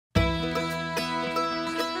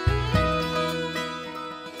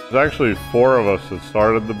There's actually four of us that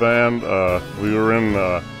started the band. We were in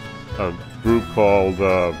a group called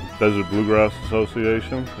Desert Bluegrass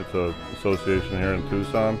Association. It's an association here in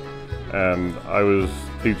Tucson. And I was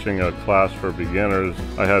teaching a class for beginners.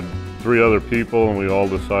 I had three other people and we all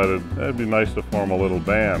decided it'd be nice to form a little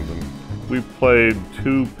band. And we played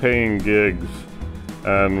 2 paying gigs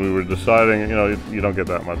and we were deciding, you don't get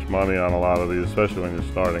that much money on a lot of these, especially when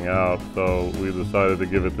you're starting out. So we decided to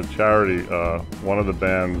give it to charity. One of the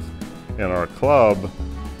bands in our club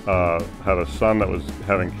had a son that was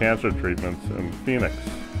having cancer treatments in Phoenix.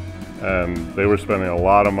 And they were spending a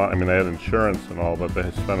lot of money. I mean, they had insurance and all, but they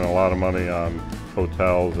were spending a lot of money on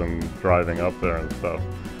hotels and driving up there and stuff.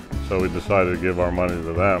 So we decided to give our money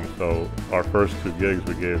to them. So our first 2 gigs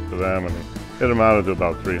we gave to them, and it amounted to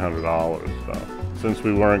about $300. So since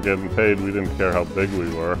we weren't getting paid, we didn't care how big we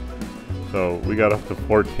were. So we got up to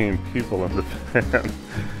 14 people in the band.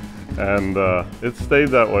 And it stayed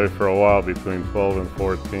that way for a while, between 12 and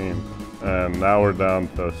 14. And now we're down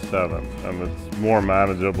to 7, and it's more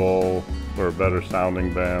manageable. We're a better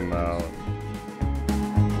sounding band now.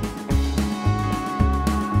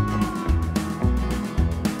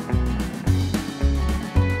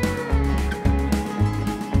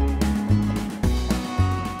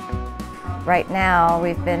 Right now,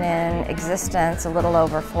 we've been in existence a little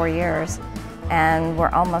over 4 years, and we're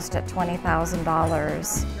almost at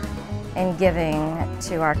 $20,000 in giving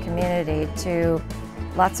to our community, to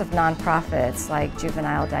lots of nonprofits like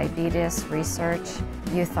Juvenile Diabetes Research,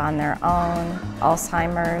 Youth on Their Own,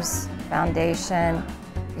 Alzheimer's Foundation,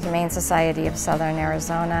 the Humane Society of Southern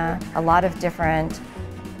Arizona, a lot of different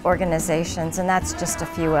organizations, and that's just a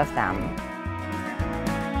few of them.